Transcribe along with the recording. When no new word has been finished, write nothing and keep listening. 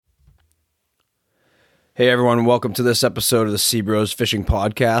Hey everyone, welcome to this episode of the Sea Bros Fishing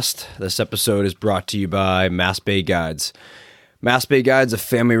Podcast. This episode is brought to you by Mass Bay Guides. Mass Bay Guides is a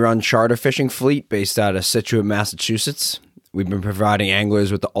family-run charter fishing fleet based out of Scituate, Massachusetts. We've been providing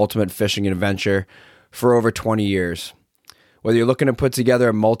anglers with the ultimate fishing adventure for over 20 years. Whether you're looking to put together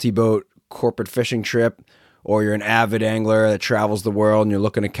a multi-boat corporate fishing trip, or you're an avid angler that travels the world and you're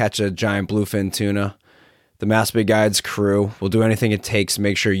looking to catch a giant bluefin tuna, the Mass Bay Guides crew will do anything it takes to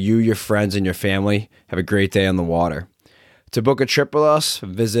make sure you, your friends, and your family have a great day on the water. To book a trip with us,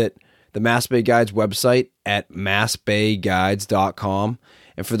 visit the Mass Bay Guides website at massbayguides.com.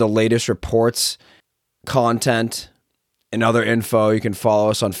 And for the latest reports, content, and other info, you can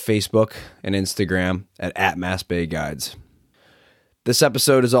follow us on Facebook and Instagram at @MassBayGuides. This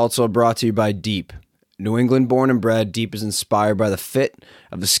episode is also brought to you by Deep. New England born and bred, Deep is inspired by the fit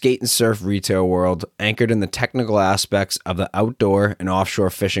of the skate and surf retail world, anchored in the technical aspects of the outdoor and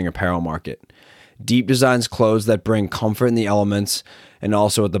offshore fishing apparel market. Deep designs clothes that bring comfort in the elements and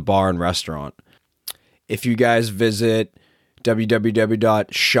also at the bar and restaurant. If you guys visit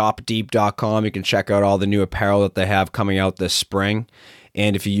www.shopdeep.com, you can check out all the new apparel that they have coming out this spring.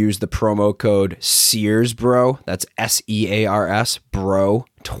 And if you use the promo code SEARSBRO, that's SEARS,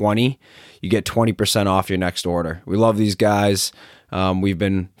 BRO20, you get 20% off your next order. We love these guys. We've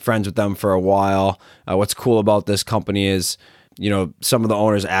been friends with them for a while. What's cool about this company is, some of the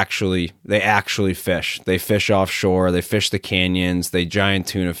owners actually fish. They fish offshore. They fish the canyons. They giant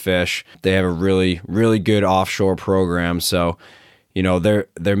tuna fish. They have a really, really good offshore program. So,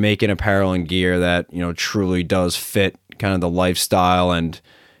 they're making apparel and gear that, truly does fit kind of the lifestyle and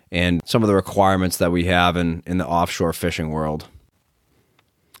some of the requirements that we have in the offshore fishing world.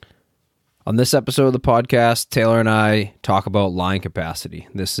 On this episode of the podcast, Taylor and I talk about line capacity.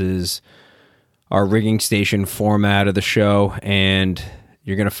 This is our rigging station format of the show, and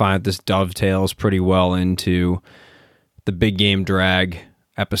you're going to find this dovetails pretty well into the big game drag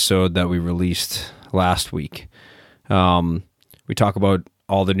episode that we released last week. We talk about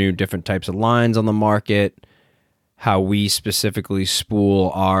all the new different types of lines on the market, how we specifically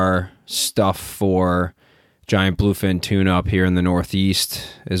spool our stuff for giant bluefin tuna up here in the Northeast,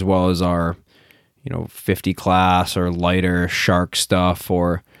 as well as our 50 class or lighter shark stuff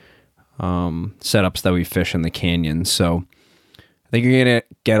or setups that we fish in the canyons. So I think you're gonna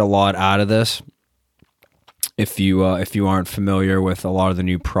get a lot out of this if you aren't familiar with a lot of the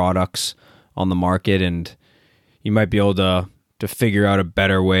new products on the market, and you might be able to figure out a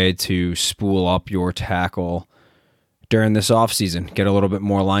better way to spool up your tackle during this off season. Get a little bit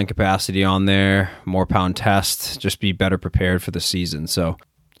more line capacity on there, more pound test, just be better prepared for the season. So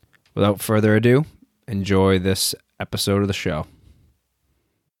without further ado, enjoy this episode of the show.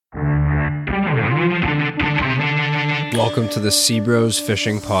 Welcome to the Sea Bros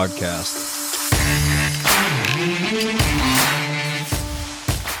Fishing Podcast.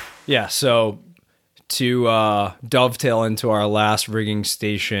 Yeah, so to dovetail into our last rigging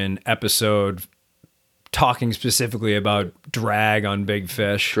station episode, talking specifically about drag on big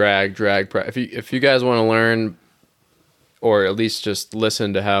fish. If you guys want to learn, or at least just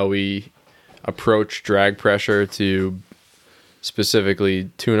listen to how we approach drag pressure to specifically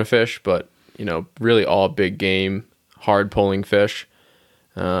tuna fish, but really all big game, hard pulling fish,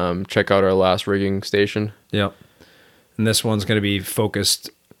 check out our last rigging station. Yep. And this one's going to be focused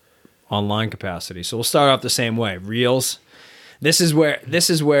on line capacity. So we'll start off the same way. Reels. This is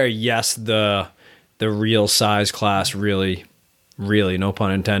where yes, the reel size class really, no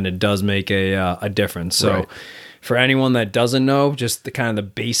pun intended, does make a difference. So right. For anyone that doesn't know, just the kind of the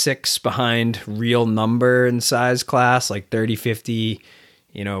basics behind reel number and size class, like 30, 50,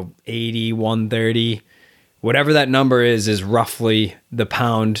 80, 130, whatever that number is roughly the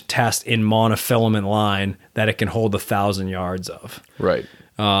pound test in monofilament line that it can hold 1,000 yards of. Right.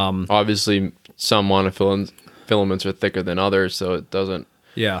 Obviously, some monofilaments are thicker than others, so it doesn't.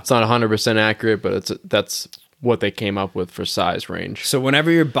 Yeah, it's not 100% accurate, but that's what they came up with for size range. So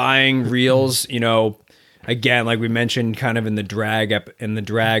whenever you're buying reels, again, like we mentioned, kind of in the drag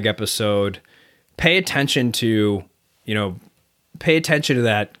episode, pay attention to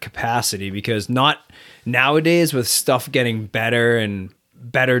that capacity, because not nowadays with stuff getting better and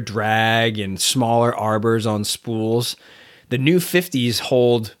better drag and smaller arbors on spools, the new 50s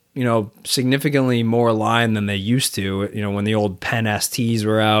hold significantly more line than they used to, when the old Penn STs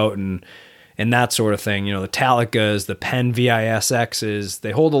were out and that sort of thing. The Talicas, the Penn VISXs,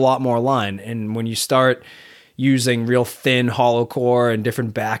 they hold a lot more line. And when you start using real thin hollow core and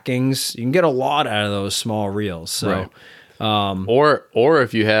different backings, you can get a lot out of those small reels. So, right. Or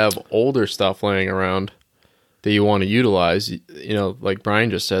if you have older stuff laying around that you want to utilize, like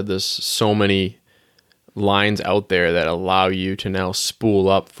Brian just said, there's so many lines out there that allow you to now spool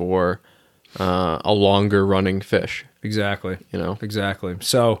up for a longer running fish. Exactly. You know? Exactly.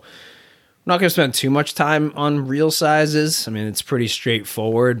 So I'm not going to spend too much time on reel sizes. I mean, it's pretty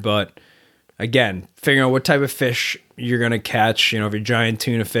straightforward, but again, figuring out what type of fish you're going to catch, you know, if you're giant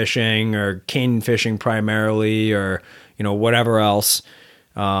tuna fishing or cane fishing primarily, or, you know, whatever else,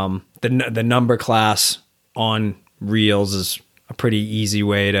 the number class on reels is a pretty easy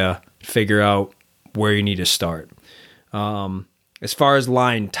way to figure out where you need to start. As far as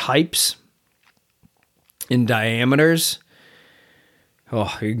line types in diameters, you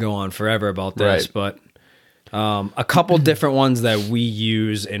can go on forever about this, Right. but a couple different ones that we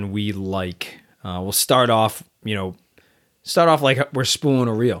use and we like. We'll start off like we're spooling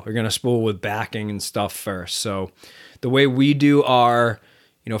a reel. We're going to spool with backing and stuff first. So the way we do our,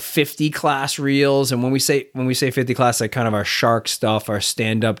 50 class reels, and when we say 50 class, like kind of our shark stuff, our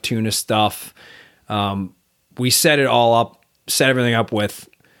stand-up tuna stuff, we set everything up with,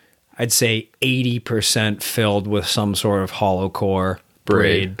 I'd say 80% filled with some sort of hollow core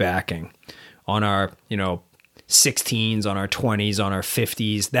braid backing on our, 16s, on our 20s, on our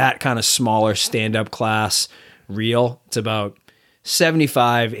 50s, that kind of smaller stand-up class reel. It's about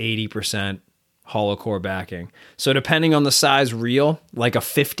 75, 80% hollow core backing. So depending on the size reel, like a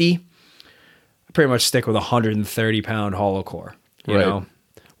 50, I pretty much stick with 130 pound hollow core, you know?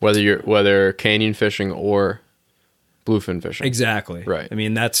 Whether canyon fishing or bluefin fishing. Exactly. Right. I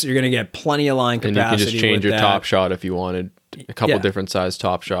mean, you're going to get plenty of line capacity. And you can just change your that. top shot if you wanted a couple different size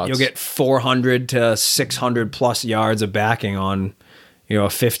top shots. You'll get 400 to 600 plus yards of backing on, a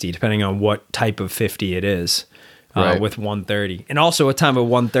 50, depending on what type of 50 it is, with 130. And also what type of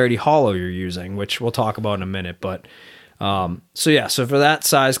 130 hollow you're using, which we'll talk about in a minute. But so for that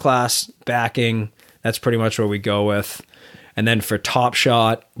size class backing, that's pretty much what we go with. And then for top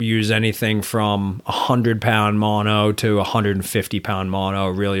shot, we use anything from 100 pound mono to 150 pound mono.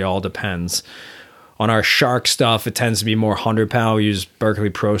 It really all depends. On our shark stuff, it tends to be more 100 pound. We use Berkeley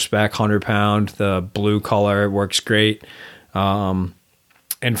Pro Spec 100 pound. The blue color works great. And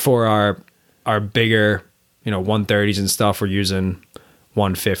for our bigger, 130s and stuff, we're using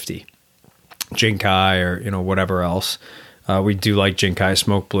 150. Jinkai or, whatever else. We do like Jinkai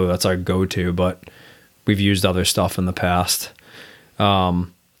Smoke Blue. That's our go-to, but we've used other stuff in the past.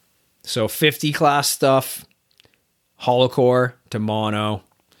 So 50 class stuff, hollow core to mono,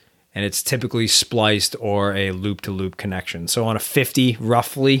 and it's typically spliced or a loop-to-loop connection. So on a 50,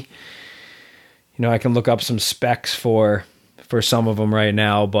 roughly, I can look up some specs for some of them right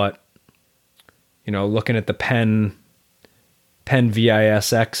now, but, looking at the Penn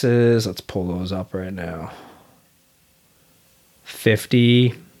VISXs, let's pull those up right now.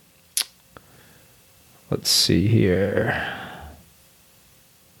 50. Let's see here.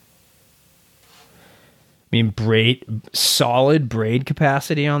 I mean, solid braid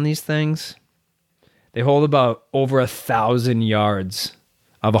capacity on these things. They hold about over 1,000 yards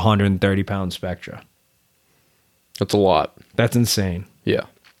of 130 pound Spectra. That's a lot. That's insane. Yeah.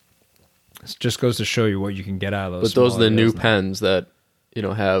 It just goes to show you what you can get out of those. But those are the new pens that,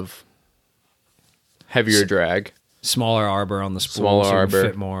 have heavier drag. Smaller arbor on the spool, so you can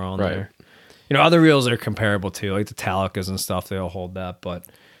fit more on there. Other reels are comparable too, like the Talicas and stuff. They all hold that, but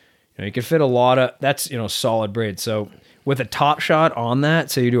you can fit a lot of that's solid braid. So with a top shot on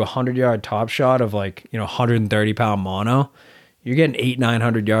that, so you do a 100-yard top shot of 130 pound mono, you're getting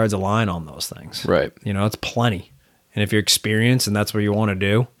 800-900 yards of line on those things. Right. It's plenty. And if you're experienced and that's what you want to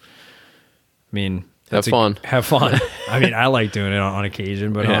do, I mean, have fun. Have fun. I mean, I like doing it on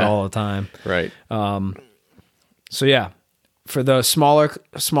occasion, but not all the time. Right. So yeah, for the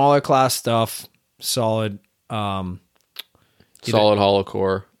smaller class stuff, solid, solid hollow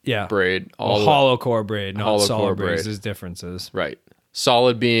core, braid, hollow core braid, not hollow solid core braids. braid. There's differences, right?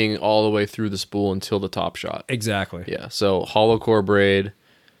 Solid being all the way through the spool until the top shot. Exactly. Yeah. So hollow core braid.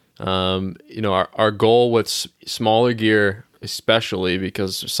 Our goal with smaller gear, especially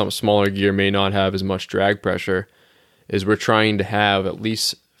because some smaller gear may not have as much drag pressure, is we're trying to have at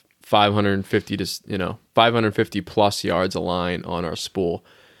least 550 plus yards of line on our spool.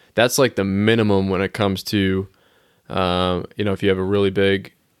 That's like the minimum when it comes to, if you have a really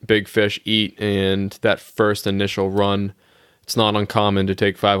big fish eat and that first initial run, it's not uncommon to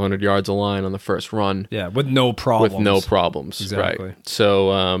take 500 yards of line on the first run. Yeah, with no problems. Exactly. Right.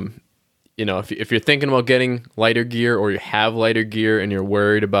 So, if you're thinking about getting lighter gear or you have lighter gear and you're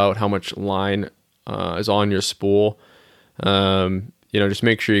worried about how much line is on your spool, just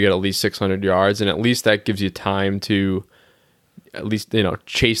make sure you get at least 600 yards, and at least that gives you time to at least,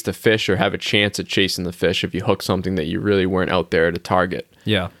 chase the fish or have a chance at chasing the fish if you hook something that you really weren't out there to target.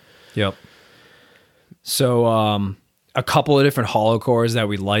 Yeah. Yep. So a couple of different hollow cores that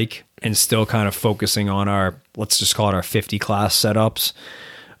we like, and still kind of focusing on our, let's just call it our 50 class setups.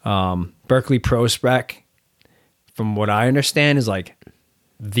 Berkeley Pro Spec, from what I understand, is like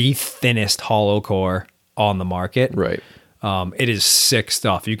the thinnest hollow core on the market. Right. It is sick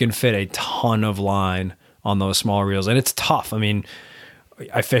stuff. You can fit a ton of line on those small reels, and it's tough. I mean,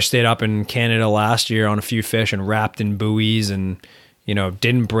 I fished it up in Canada last year on a few fish and wrapped in buoys, and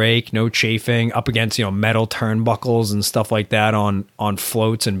didn't break, no chafing, up against metal turnbuckles and stuff like that on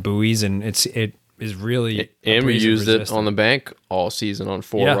floats and buoys, and it is really. And we used it on the bank all season on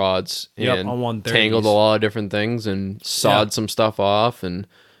 4 rods, and on 130s. Tangled a lot of different things and sawed some stuff off, and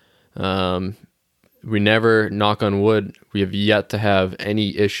we never, knock on wood, we have yet to have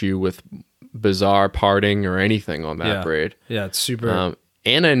any issue with bizarre parting or anything on that braid. Yeah, it's super.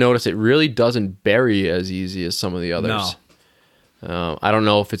 And I noticed it really doesn't bury as easy as some of the others. No. I don't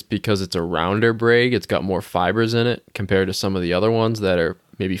know if it's because it's a rounder braid. It's got more fibers in it compared to some of the other ones that are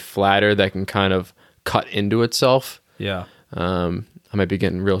maybe flatter that can kind of cut into itself. Yeah. I might be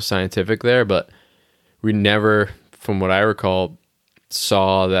getting real scientific there, but we never, from what I recall,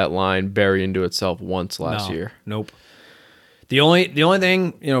 saw that line bury into itself once last year. Nope. The only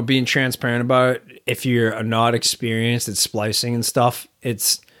thing, being transparent about it, if you're not experienced at splicing and stuff,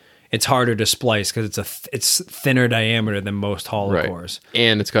 it's harder to splice because it's thinner diameter than most hollow cores.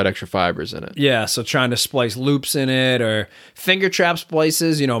 And it's got extra fibers in it. Yeah, so trying to splice loops in it or finger trap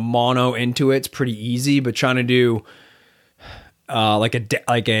splices, mono into it's pretty easy, but trying to do like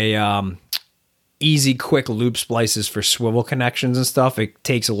a easy, quick loop splices for swivel connections and stuff, it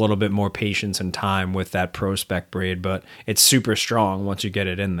takes a little bit more patience and time with that Pro Spec braid, but it's super strong once you get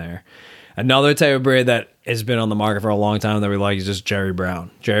it in there. Another type of braid that has been on the market for a long time that we like is just Jerry Brown.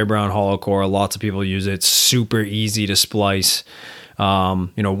 Jerry Brown hollow core. Lots of people use it. It's super easy to splice.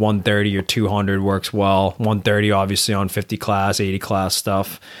 130 or 200 works well. 130 obviously on 50 class, 80 class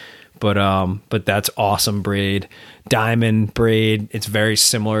stuff. But that's awesome braid. Diamond braid. It's very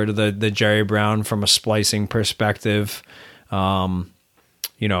similar to the Jerry Brown from a splicing perspective.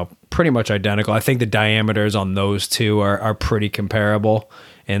 Pretty much identical. I think the diameters on those two are pretty comparable.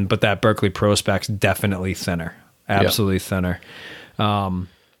 But that Berkeley Pro Spec's definitely thinner. Absolutely thinner. Why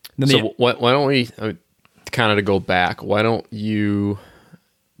don't we kind of to go back? Why don't you've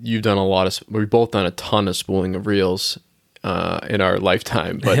done we've both done a ton of spooling of reels in our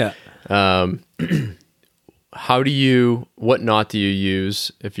lifetime, but what knot do you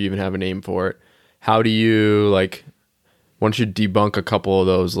use if you even have a name for it? How do you why don't you debunk a couple of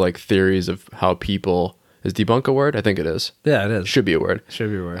those theories of how people, is debunk a word? I think it is. Yeah, it is. Should be a word.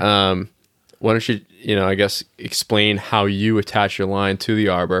 Should be a word. Why don't you, I guess, explain how you attach your line to the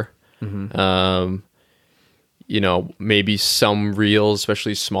arbor? Mm-hmm. Maybe some reels,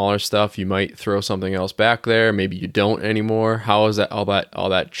 especially smaller stuff, you might throw something else back there. Maybe you don't anymore. How is that all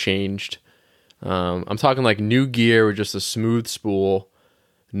that changed? I'm talking new gear with just a smooth spool.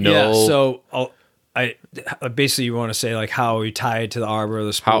 Yeah, so I basically you want to say how we tie it to the arbor of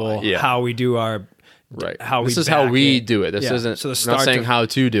the spool, how we do our This is how we do it. This isn't. So I'm not saying how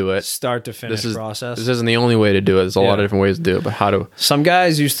to do it. Start to finish process. This isn't the only way to do it. There's a lot of different ways to do it. But how to? Some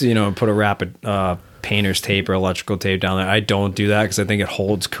guys used to put a rapid painter's tape or electrical tape down there. I don't do that because I think it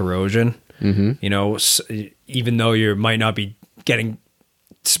holds corrosion. Mm-hmm. Even though you might not be getting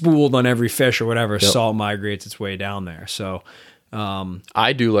spooled on every fish or whatever, salt migrates its way down there. So.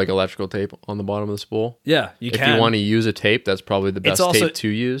 I do electrical tape on the bottom of the spool. Yeah, you can. If you want to use a tape, that's probably the best tape to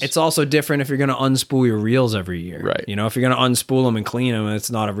use. It's also different if you're going to unspool your reels every year. Right. If you're going to unspool them and clean them,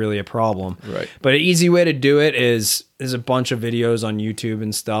 it's not really a problem. Right. But an easy way to do it is there's a bunch of videos on YouTube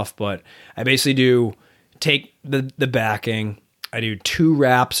and stuff, but I basically take the backing, I do 2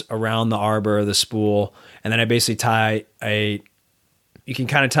 wraps around the arbor of the spool, and then I basically tie you can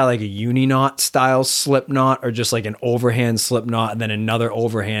kind of tie a uni knot style slip knot or just an overhand slip knot and then another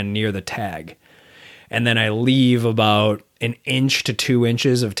overhand near the tag. And then I leave about 1 inch to 2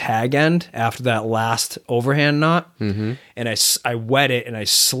 inches of tag end after that last overhand knot. Mm-hmm. And I wet it and I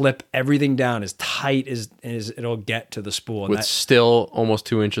slip everything down as tight as it'll get to the spool. And still almost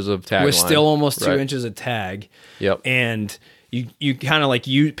 2 inches of tag with line. Still almost 2 inches of tag. Yep. And you kind of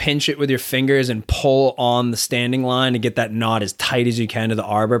you pinch it with your fingers and pull on the standing line to get that knot as tight as you can to the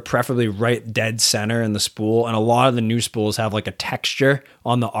arbor, preferably right dead center in the spool. And a lot of the new spools have a texture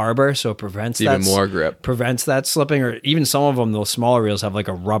on the arbor, so it prevents even more grip, prevents that slipping. Or even some of them, those smaller reels have a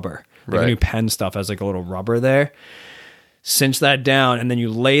rubber. A new Penn stuff has a little rubber there. cinch that down, and then you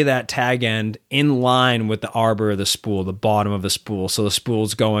lay that tag end in line with the arbor of the spool, the bottom of the spool. So the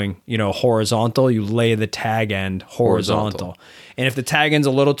spool's going, horizontal. You lay the tag end horizontal. And if the tag end's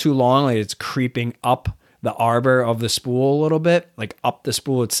a little too long, like it's creeping up the arbor of the spool a little bit, like up the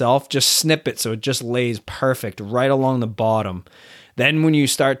spool itself, just snip it so it just lays perfect right along the bottom. Then when you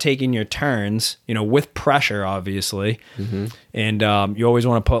start taking your turns, with pressure, obviously, and you always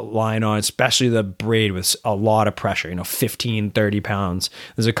want to put line on, especially the braid with a lot of pressure, 15, 30 pounds.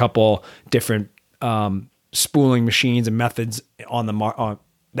 There's a couple different spooling machines and methods on the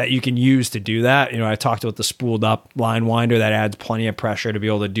that you can use to do that. I talked about the spooled up line winder that adds plenty of pressure to be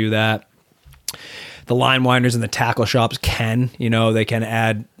able to do that. The line winders in the tackle shops they can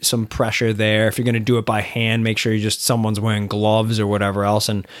add some pressure there. If you're going to do it by hand, make sure someone's wearing gloves or whatever else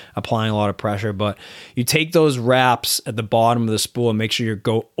and applying a lot of pressure. But you take those wraps at the bottom of the spool and make sure you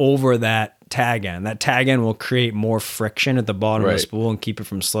go over that tag end. That tag end will create more friction at the bottom of the spool and keep it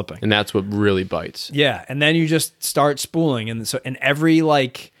from slipping. And that's what really bites. Yeah. And then you just start spooling. And so in every,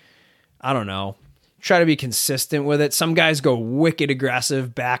 try to be consistent with it. Some guys go wicked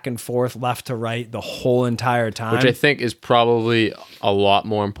aggressive back and forth, left to right the whole entire time. Which I think is probably a lot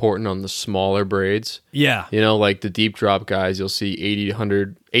more important on the smaller braids. Yeah. Like the deep drop guys, you'll see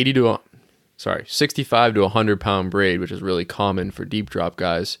 65 to 100 pound braid, which is really common for deep drop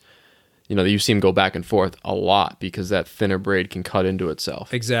guys. You see them go back and forth a lot because that thinner braid can cut into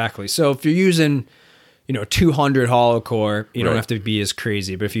itself. Exactly. So if you're using 200 hollow core, you don't have to be as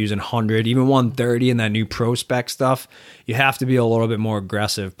crazy. But if you're using 100, even 130 and that new Pro Spec stuff, you have to be a little bit more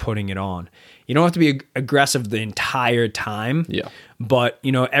aggressive putting it on. You don't have to be aggressive the entire time. Yeah. But,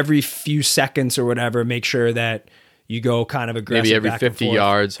 every few seconds or whatever, make sure that you go kind of aggressive. Maybe every 50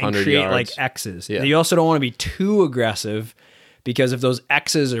 yards, 100 create yards. Like X's. Yeah. You also don't want to be too aggressive, because if those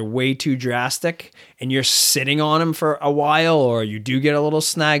X's are way too drastic and you're sitting on them for a while, or you do get a little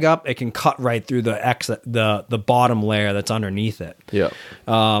snag up, it can cut right through the X, the bottom layer that's underneath it. Yeah.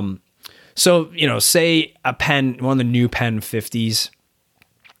 So, say a Penn, one of the new Penn 50s,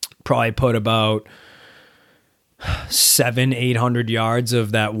 probably put about 700-800 yards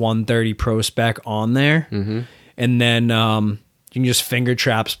of that 130 Pro Spec on there. Mm-hmm. And then, you can just finger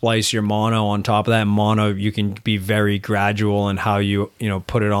trap splice your mono on top of that. Mono, you can be very gradual in how you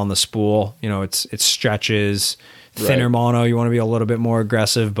put it on the spool. It stretches. Thinner mono, you want to be a little bit more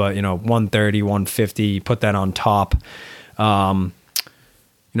aggressive, but 130, 150, put that on top. I'll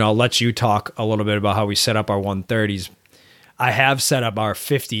let you talk a little bit about how we set up our 130s. I have set up our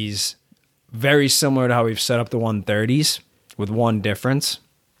 50s very similar to how we've set up the 130s, with one difference.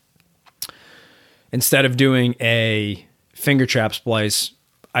 Instead of doing a finger trap splice,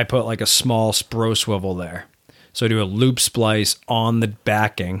 I put like a small spro swivel there. So I do a loop splice on the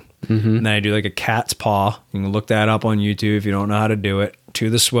backing, and then I do like a cat's paw. You can look that up on YouTube if you don't know how to do it, to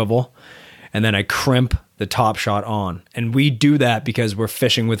the swivel, and then I crimp the top shot on. And we do that because we're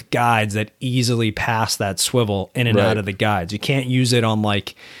fishing with guides that easily pass that swivel in and out of the guides. You can't use it on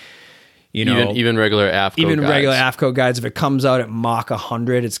even regular AFCO regular AFCO guides. If it comes out at Mach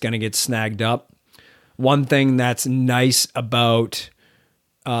 100, it's going to get snagged up. One thing that's nice about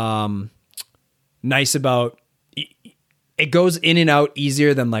it goes in and out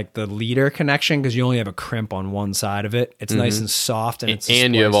easier than like the leader connection, because you only have a crimp on one side of it. It's nice and soft,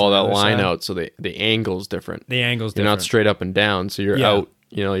 and you have all that line out, so the angle's different. You're not straight up and down, so you're out.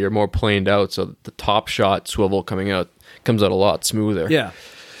 You're more planed out, so the top shot swivel comes out a lot smoother. Yeah.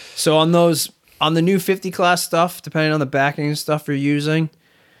 So on the new 50 class stuff, depending on the backing and stuff you're using,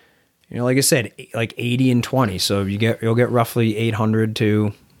 like I said, like 80 and 20. So you'll get roughly 800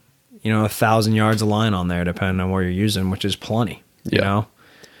 to 1,000 yards of line on there, depending on what you're using, which is plenty. And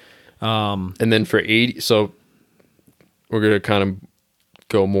then for 80, so we're gonna kind of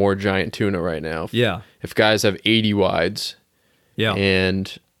go more giant tuna right now. If guys have 80 wides,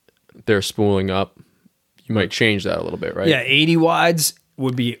 and they're spooling up, you might change that a little bit, right? Yeah, 80 wides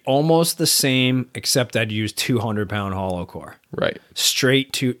would be almost the same, except I'd use 200-pound hollow core. Right.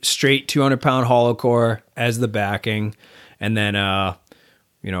 Straight 200-pound hollow core as the backing, and then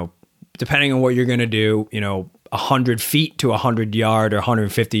depending on what you're going to do, 100 feet to 100 yard or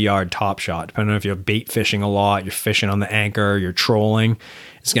 150 yard top shot, depending on if you're bait fishing a lot, you're fishing on the anchor, you're trolling.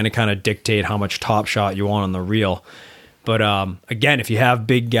 It's going to kind of dictate how much top shot you want on the reel. But again, if you have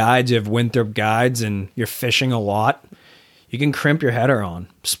big guides, you have Winthrop guides, and you're fishing a lot, you can crimp your header on,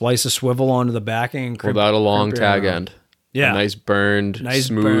 splice a swivel onto the backing, and crimp, without a long tag end. Yeah, a nice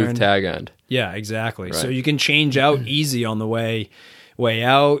smooth tag end. Yeah, exactly. Right. So you can change out easy on the way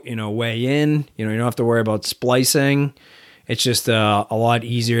out, way in. You don't have to worry about splicing, it's just a lot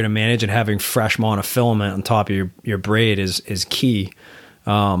easier to manage, and having fresh monofilament on top of your braid is key.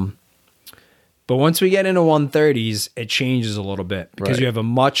 But once we get into 130s, it changes a little bit because you have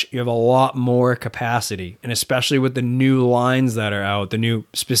a lot more capacity, and especially with the new lines that are out, the new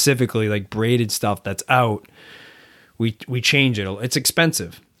specifically like braided stuff that's out, we change it. It's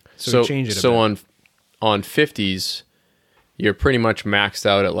expensive, so we change it. So on 50s, you're pretty much maxed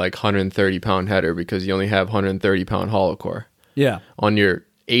out at like 130 pound header because you only have 130 pound hollow core. Yeah. On your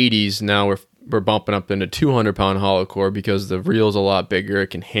 80s, now we're bumping up into 200 pound hollow core because the reel's a lot bigger. It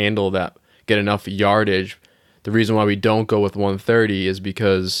can handle that. Get enough yardage. The reason why we don't go with 130 is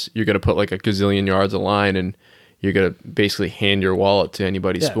because you're going to put like a gazillion yards of line, and you're going to basically hand your wallet to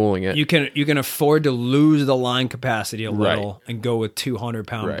anybody spooling it. You can afford to lose the line capacity a little and go with 200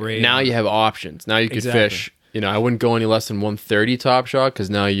 pound braid. Now you have options. Now you could fish. I wouldn't go any less than 130 top shot because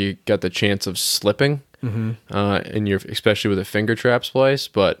now you got the chance of slipping, and you're especially with a finger trap splice.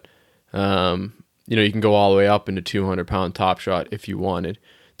 But you can go all the way up into 200 pound top shot if you wanted.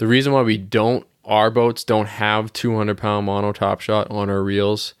 The reason why our boats don't have 200 pound mono top shot on our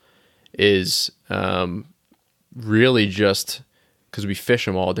reels is really just because we fish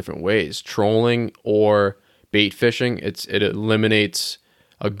them all different ways. Trolling or bait fishing, it eliminates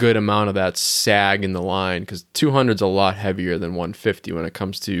a good amount of that sag in the line because 200 is a lot heavier than 150 when it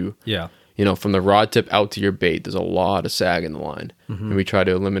comes to, from the rod tip out to your bait, there's a lot of sag in the line. And we try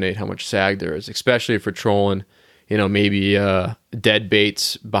to eliminate how much sag there is, especially for trolling. Maybe dead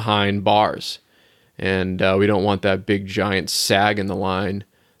baits behind bars. And we don't want that big giant sag in the line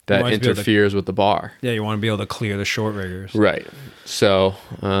that interferes with the bar. Yeah, you want to be able to clear the short riggers. Right. So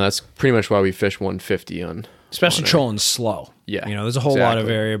that's pretty much why we fish 150 on... Especially trolling slow. Yeah. There's a whole lot of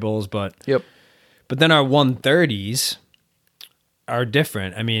variables, but... Yep. But then our 130s are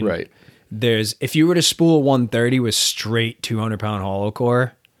different. I mean, if you were to spool a 130 with straight 200 pound hollow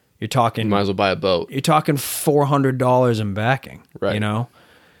core... You're talking... You might as well buy a boat. You're talking $400 in backing, right?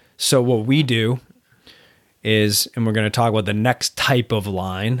 So what we do is, and we're going to talk about the next type of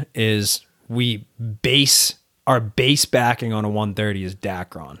line, is our base backing on a 130 is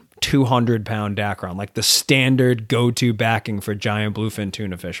Dacron, 200 pound Dacron, like the standard go-to backing for giant bluefin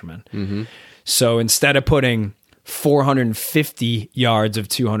tuna fishermen. Mm-hmm. So instead of putting 450 yards of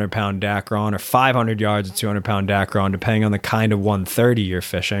 200 pound Dacron or 500 yards of 200 pound Dacron, depending on the kind of 130 you're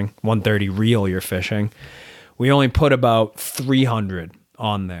fishing, 130 reel you're fishing, we only put about 300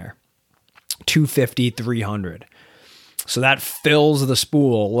 on there. 250, 300. So that fills the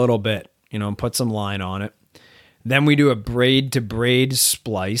spool a little bit, and put some line on it. Then we do a braid to braid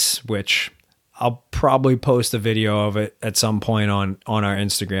splice, which I'll probably post a video of it at some point on our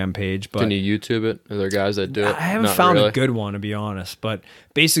Instagram page. But can you YouTube it? Are there guys that do it? I haven't found a good one, to be honest. But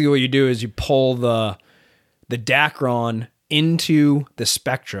basically what you do is you pull the Dacron into the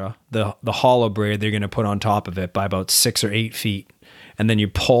Spectra, the hollow braid they're going to put on top of it by about 6 or 8 feet. And then you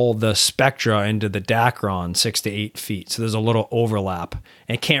pull the Spectra into the Dacron 6 to 8 feet. So there's a little overlap.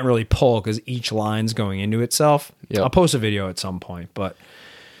 And it can't really pull because each line's going into itself. Yep. I'll post a video at some point, but...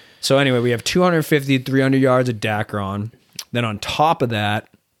 So anyway, we have 250, 300 yards of Dacron. Then on top of that,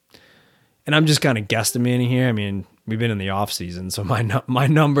 and I'm just kind of guesstimating here. I mean, we've been in the off season, so my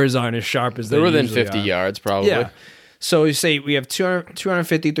numbers aren't as sharp as they're within 50 yards, probably. Yeah. So you say we have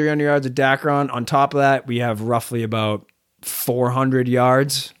 250, 300 yards of Dacron. On top of that, we have roughly about 400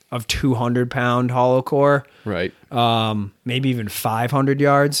 yards of 200 pound hollow core. Right. Maybe even 500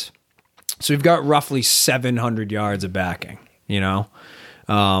 yards. So we've got roughly 700 yards of backing,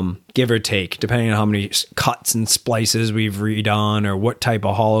 give or take, depending on how many cuts and splices we've redone or what type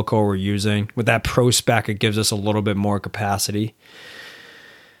of hollow core we're using. With that Pro Spec, it gives us a little bit more capacity.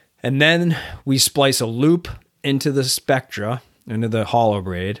 And then we splice a loop into the Spectra, into the hollow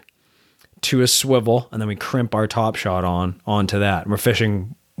braid, to a swivel, and then we crimp our top shot onto that. And we're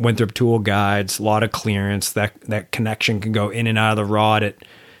fishing Winthrop Tool guides, a lot of clearance. That connection can go in and out of the rod at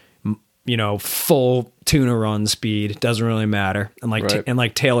full tuna run speed. It doesn't really matter. And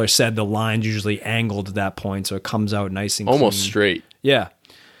like Taylor said, the line's usually angled at that point, so it comes out nice and almost clean. Straight. Yeah.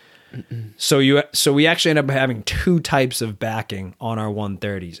 So we actually end up having 2 types of backing on our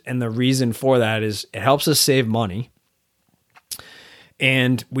 130s. And the reason for that is it helps us save money.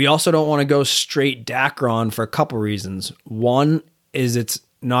 And we also don't want to go straight Dacron for a couple reasons. One is it's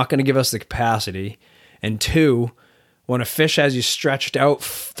not going to give us the capacity. And 2, when a fish has you stretched out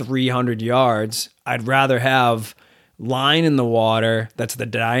 300 yards, I'd rather have line in the water that's the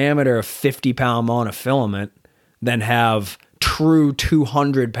diameter of 50 pound monofilament than have true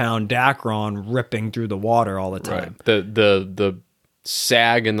 200 pound Dacron ripping through the water all the time. Right. The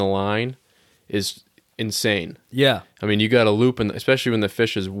sag in the line is insane. Yeah. I mean, you got a loop, and especially when the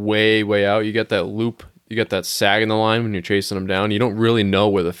fish is way, way out, you get that loop, you get that sag in the line when you're chasing him down. You don't really know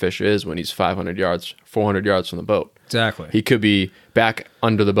where the fish is when he's 500 yards, 400 yards from the boat. Exactly. He could be back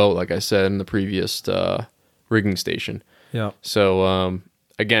under the boat, like I said in the previous rigging station. Yeah. So,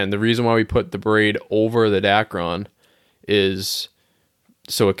 again, the reason why we put the braid over the Dacron is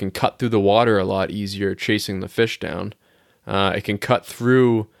so it can cut through the water a lot easier chasing the fish down. It can cut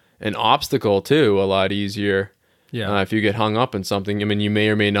through an obstacle, too, a lot easier. Yeah. If you get hung up in something. I mean, you may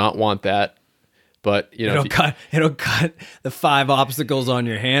or may not want that. But, you know, it'll cut the 5 obstacles on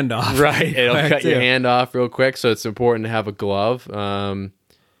your hand off. Right. It'll cut your hand off real quick. So it's important to have a glove.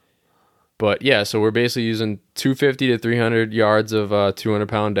 But yeah, so we're basically using 250 to 300 yards of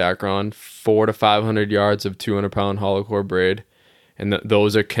 200-pound Dacron, 400 to 500 yards of 200-pound hollow core braid. And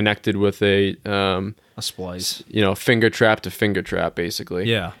those are connected with a splice. You know, finger trap to finger trap, basically.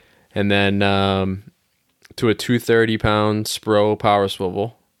 Yeah. And then to a 230-pound Spro power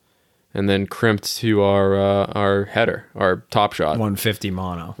swivel. And then crimped to our header, our top shot. 150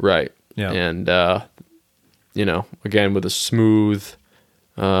 mono. Right. Yeah. And, you know, again, with a smooth,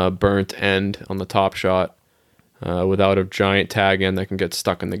 burnt end on the top shot, without a giant tag end that can get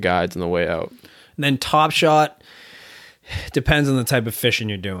stuck in the guides on the way out. And then top shot depends on the type of fishing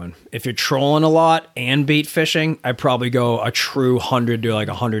you're doing. If you're trolling a lot and bait fishing, I'd probably go a true 100 to like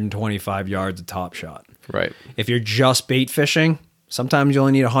 125 yards of top shot. Right. If you're just bait fishing, sometimes you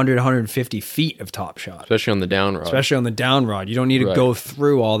only need 100, 150 feet of top shot. Especially on the down rod. Especially on the down rod. You don't need to go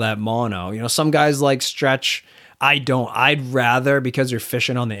through all that mono. You know, some guys like stretch. I don't. I'd rather, because you're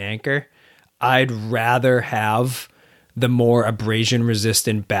fishing on the anchor, I'd rather have the more abrasion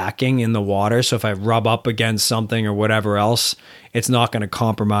resistant backing in the water. So if I rub up against something or whatever else, it's not going to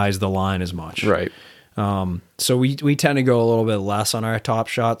compromise the line as much. Right. So we tend to go a little bit less on our top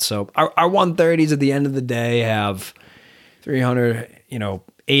shot. So our 130s at the end of the day have 300,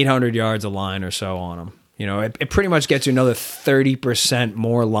 800 yards of line or so on them. You know, it pretty much gets you another 30%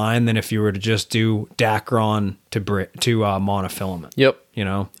 more line than if you were to just do Dacron to monofilament. Yep. You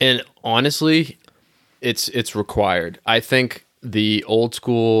know, and honestly, it's required. I think the old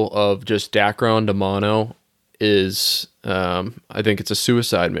school of just Dacron to mono is, I think it's a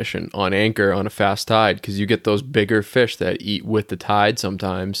suicide mission on anchor on a fast tide, because you get those bigger fish that eat with the tide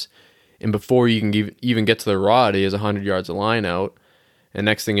sometimes. And before you can even get to the rod, he has 100 yards of line out. And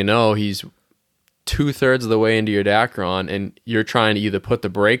next thing you know, he's 2/3 of the way into your Dacron, and you're trying to either put the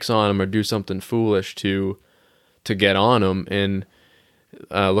brakes on him or do something foolish to get on him. And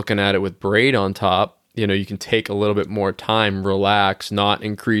looking at it with braid on top, you know, you can take a little bit more time, relax, not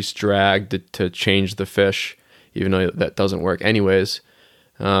increase drag to change the fish, even though that doesn't work anyways.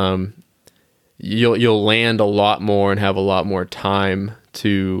 You'll land a lot more and have a lot more time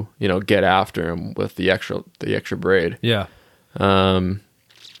to, you know, get after him with the extra braid. Yeah.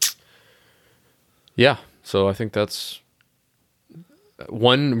 Yeah. So I think that's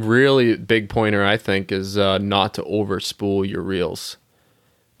one really big pointer, I think, is not to overspool your reels.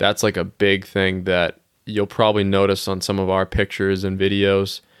 That's like a big thing that you'll probably notice on some of our pictures and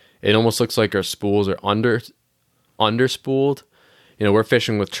videos. It almost looks like our spools are underspooled. You know, we're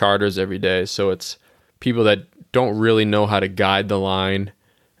fishing with charters every day, so it's people that don't really know how to guide the line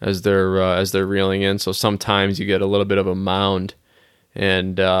as they're reeling in. So sometimes you get a little bit of a mound,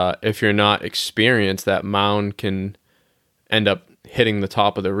 and if you're not experienced, that mound can end up hitting the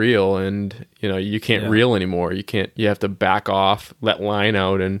top of the reel, and you know you can't reel anymore. You have to back off, let line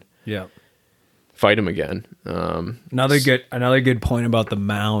out, and fight him again. Another good point about the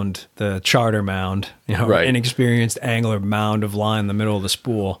mound, the charter mound, you know, inexperienced angler mound of line in the middle of the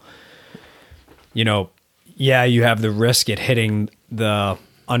spool. You know, yeah, you have the risk at hitting the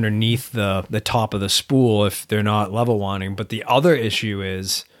underneath the top of the spool if they're not level winding. But the other issue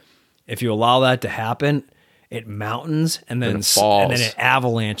is if you allow that to happen, it mountains and then it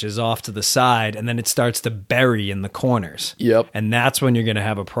avalanches off to the side, and then it starts to bury in the corners. Yep. And that's when you're going to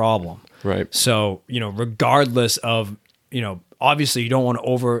have a problem. Right. So, you know, regardless of, you know, obviously you don't want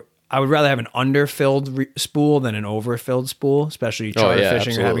to I would rather have an underfilled spool than an overfilled spool, especially charter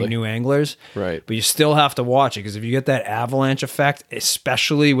fishing or having new anglers. Right. But you still have to watch it, because if you get that avalanche effect,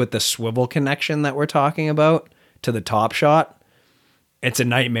 especially with the swivel connection that we're talking about to the top shot, it's a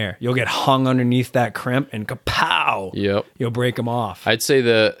nightmare. You'll get hung underneath that crimp and kapow. Yep. You'll break them off. I'd say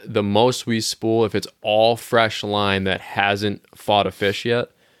the most we spool, if it's all fresh line that hasn't fought a fish yet,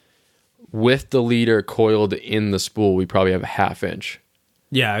 with the leader coiled in the spool, we probably have a 1/2 inch.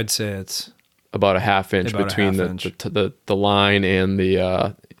 Yeah, I'd say it's about a 1/2 inch between the line and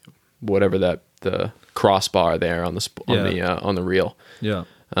the whatever the crossbar there on the on the reel. Yeah.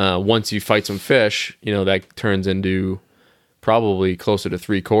 Once you fight some fish, that turns into probably closer to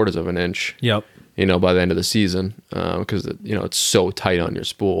 3/4 of an inch. Yep. By the end of the season, because it's so tight on your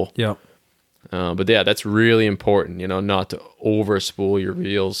spool. Yep. But yeah, that's really important. Not to over spool your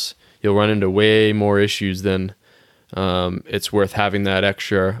reels. You'll run into way more issues than it's worth having that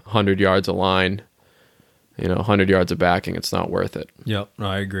extra 100 yards of line. 100 yards of backing. It's not worth it. Yep. No,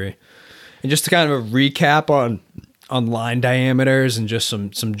 I agree. And just to kind of a recap on line diameters and just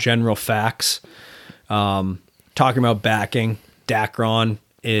some general facts. Talking about backing, Dacron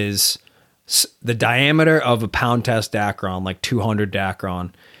is the diameter of a pound test Dacron, like 200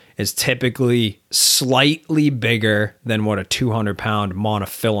 Dacron, is typically slightly bigger than what a 200 pound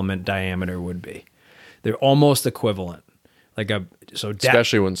monofilament diameter would be. They're almost equivalent.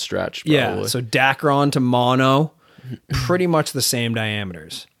 Especially when stretched. Probably. Yeah. So Dacron to mono, pretty much the same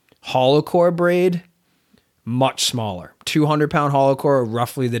diameters. Hollow core braid, much smaller. 200 pound hollow core,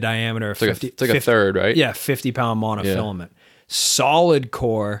 roughly the diameter of 50. It's like a third, right? Yeah, 50 pound monofilament. Yeah. Solid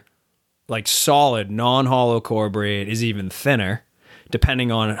core, like solid non-hollow core braid, is even thinner,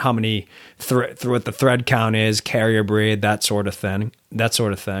 depending on how many what the thread count is, carrier braid, that sort of thing.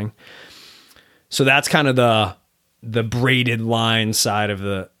 So that's kind of the braided line side of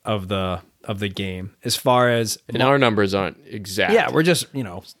the game. As far as our numbers aren't exact. Yeah, we're just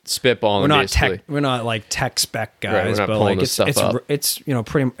spitballing. We're not like tech spec guys, right, but like it's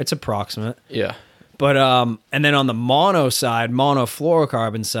it's approximate. Yeah. But and then on the mono side,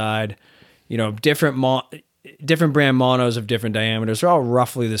 monofluorocarbon side, different brand monos of different diameters. They're all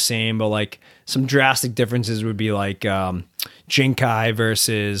roughly the same, but like some drastic differences would be like Jinkai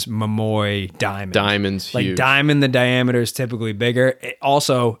versus Momoy Diamond. Diamond's like huge. Diamond, the diameter is typically bigger.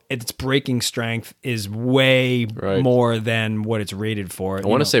 Its breaking strength is way more than what it's rated for. I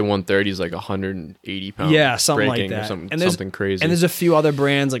want to say 130 is like 180 pounds. Yeah, something like that. Something crazy. And there's a few other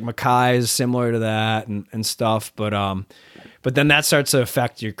brands like Mackay is similar to that and stuff, but then that starts to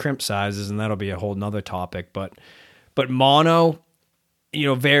affect your crimp sizes, and that'll be a whole nother topic. But mono,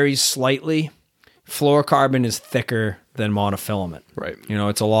 varies slightly. Fluorocarbon is thicker than monofilament. Right.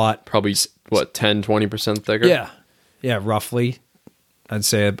 It's a lot. Probably, 10-20% thicker? Yeah. Yeah, roughly. I'd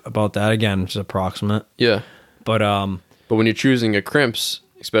say about that. Again, just approximate. Yeah. But when you're choosing a crimps,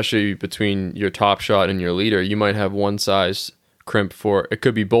 especially between your top shot and your leader, you might have one size crimp for, it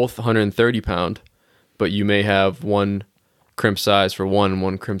could be both 130 pound, but you may have one crimp size for one and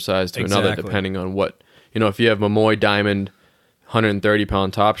one crimp size to another, depending on what, if you have Momoy Diamond 130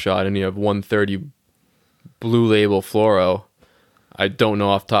 pound top shot and you have 130 Blue Label fluoro, I don't know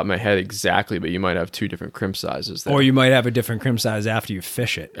off the top of my head exactly, but you might have two different crimp sizes there. Or you might have a different crimp size after you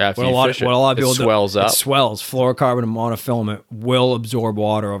fish it. What a lot of people do, swells up. It swells. Fluorocarbon and monofilament will absorb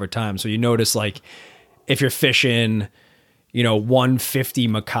water over time. So you notice, like, if you're fishing, 150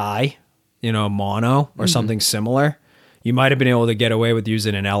 Mackay, mono or something similar, you might have been able to get away with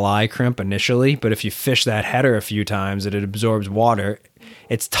using an LI crimp initially, but if you fish that header a few times and it absorbs water,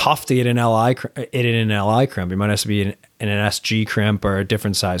 it's tough to get an LI crimp. You might have to be in an SG crimp or a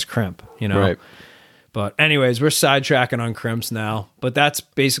different size crimp, Right. But anyways, we're sidetracking on crimps now, but that's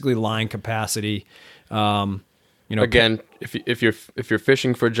basically line capacity. Again, if you're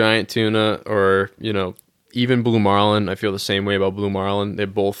fishing for giant tuna or, even blue marlin, I feel the same way about blue marlin.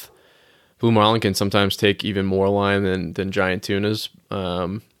 Blue marlin can sometimes take even more line than giant tunas.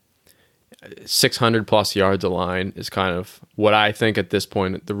 600 plus yards of line is kind of what I think at this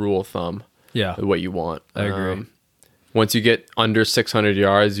point, the rule of thumb. Yeah. What you want. I agree. Once you get under 600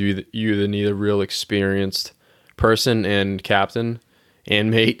 yards, you either need a real experienced person and captain and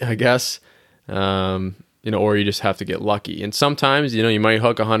mate, I guess. Or you just have to get lucky. And sometimes, you might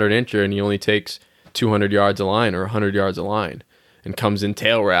hook a 100-incher and he only takes 200 yards of line or 100 yards of line and comes in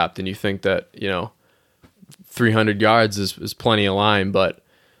tail wrapped, and you think that 300 yards is plenty of line, but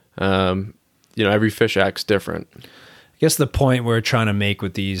every fish acts different. I guess the point we're trying to make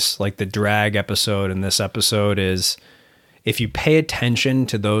with these, like the drag episode and this episode, is if you pay attention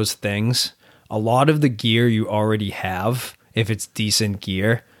to those things, a lot of the gear you already have, if it's decent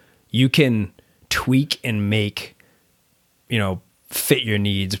gear, you can tweak and make fit your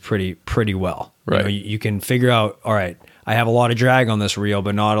needs pretty well. Right. You can figure out, all right, I have a lot of drag on this reel,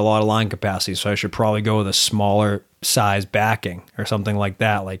 but not a lot of line capacity, so I should probably go with a smaller size backing or something like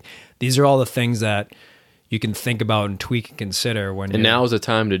that. Like, these are all the things that you can think about and tweak and consider when. And now is the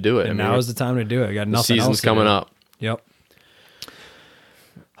time to do it. Now is the time to do it. I got nothing else. Season's coming up. Yep.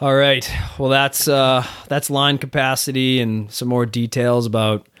 All right. Well, that's line capacity and some more details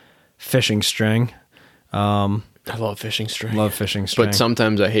about fishing string. I love fishing string. But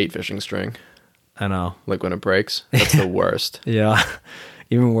sometimes I hate fishing string. I know. Like when it breaks. That's the worst. Yeah.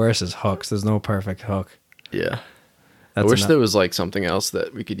 Even worse is hooks. There's no perfect hook. Yeah. That's I wish there was like something else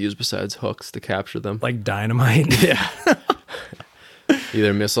that we could use besides hooks to capture them. like dynamite. Yeah.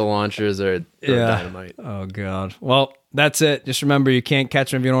 Either missile launchers or dynamite. Oh, God. Well, that's it. Just remember, you can't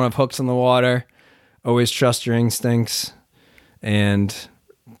catch them if you don't have hooks in the water. Always trust your instincts. And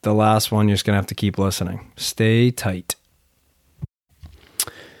the last one, you're just going to have to keep listening. Stay tight.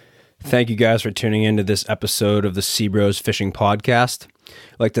 Thank you guys for tuning into this episode of the Sea Bros Fishing Podcast.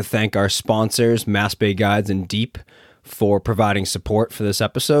 I'd like to thank our sponsors, Mass Bay Guides and Deep, for providing support for this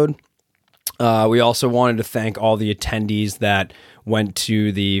episode. We also wanted to thank all the attendees that went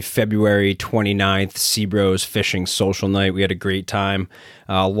to the February 29th Sea Bros Fishing Social Night. We had a great time,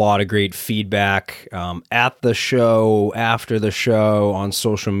 a lot of great feedback at the show, after the show, on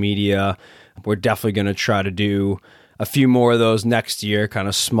social media. We're definitely going to try to do a few more of those next year, kind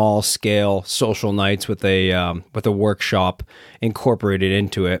of small scale social nights with a workshop incorporated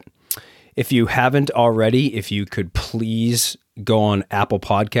into it. If you haven't already, if you could please go on Apple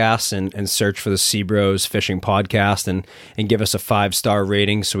Podcasts and search for the Sea Bros Fishing Podcast and give us a 5-star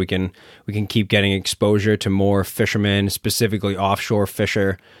rating so we can keep getting exposure to more fishermen, specifically offshore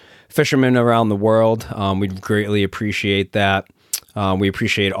fishermen around the world. We'd greatly appreciate that. We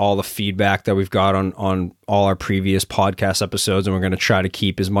appreciate all the feedback that we've got on all our previous podcast episodes, and we're going to try to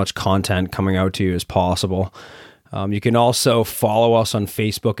keep as much content coming out to you as possible. You can also follow us on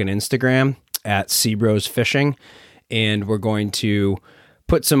Facebook and Instagram at Sea Bros Fishing, and we're going to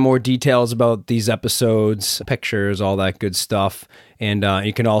put some more details about these episodes, pictures, all that good stuff. And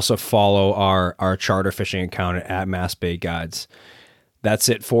you can also follow our charter fishing account at Mass Bay Guides. That's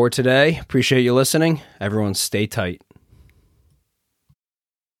it for today. Appreciate you listening. Everyone stay tight.